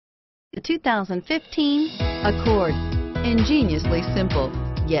The 2015 Accord. Ingeniously simple,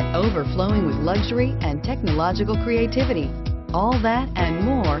 yet overflowing with luxury and technological creativity. All that and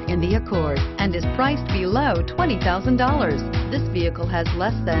more in the Accord, and is priced below $20,000. This vehicle has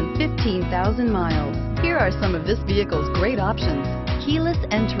less than 15,000 miles. Here are some of this vehicle's great options: keyless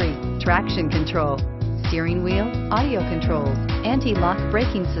entry, traction control, steering wheel audio controls, anti-lock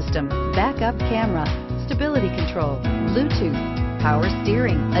braking system, backup camera, stability control, Bluetooth, power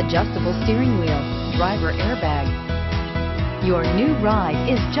steering, adjustable steering wheel, driver airbag. Your new ride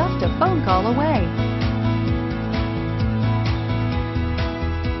is just a phone call away.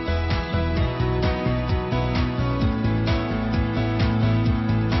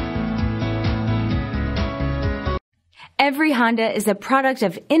 Every Honda is a product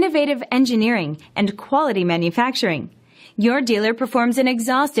of innovative engineering and quality manufacturing. Your dealer performs an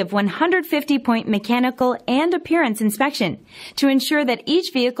exhaustive 150-point mechanical and appearance inspection to ensure that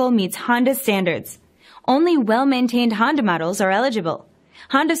each vehicle meets Honda standards. Only well-maintained Honda models are eligible.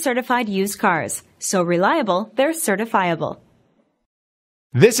 Honda certified used cars, so reliable they're certifiable.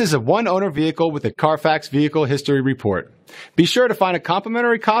 This is a one-owner vehicle with a Carfax Vehicle History Report. Be sure to find a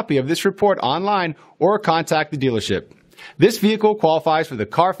complimentary copy of this report online or contact the dealership. This vehicle qualifies for the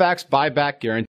Carfax Buyback Guarantee.